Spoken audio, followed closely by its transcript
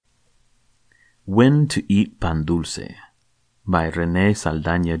When to Eat Pan Dulce by René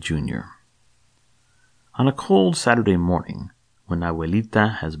Saldaña Jr. On a cold Saturday morning, when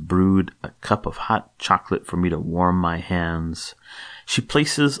Abuelita has brewed a cup of hot chocolate for me to warm my hands, she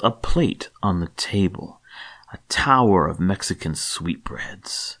places a plate on the table, a tower of Mexican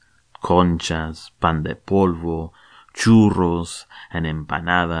sweetbreads, conchas, pan de polvo, churros, and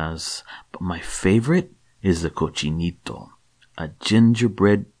empanadas, but my favorite is the cochinito, a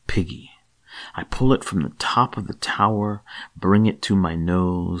gingerbread piggy. I pull it from the top of the tower, bring it to my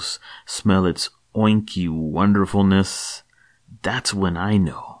nose, smell its oinky wonderfulness. That's when I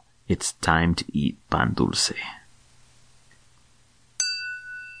know it's time to eat pan dulce.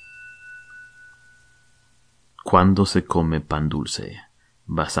 Cuando se come pan dulce,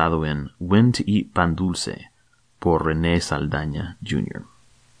 basado en When to Eat Pan Dulce, por René Saldaña Jr.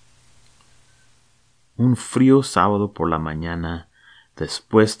 Un frío sábado por la mañana,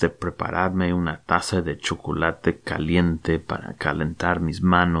 después de prepararme una taza de chocolate caliente para calentar mis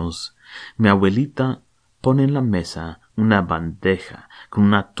manos, mi abuelita pone en la mesa una bandeja con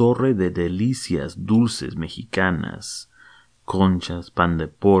una torre de delicias dulces mexicanas, conchas, pan de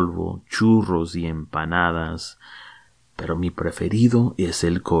polvo, churros y empanadas, pero mi preferido es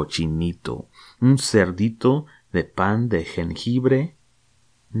el cochinito, un cerdito de pan de jengibre.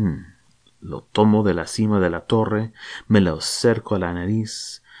 Lo tomo de la cima de la torre, me lo acerco a la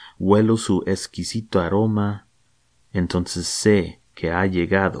nariz, huelo su exquisito aroma, entonces sé que ha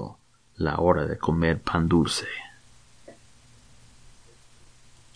llegado la hora de comer pan dulce.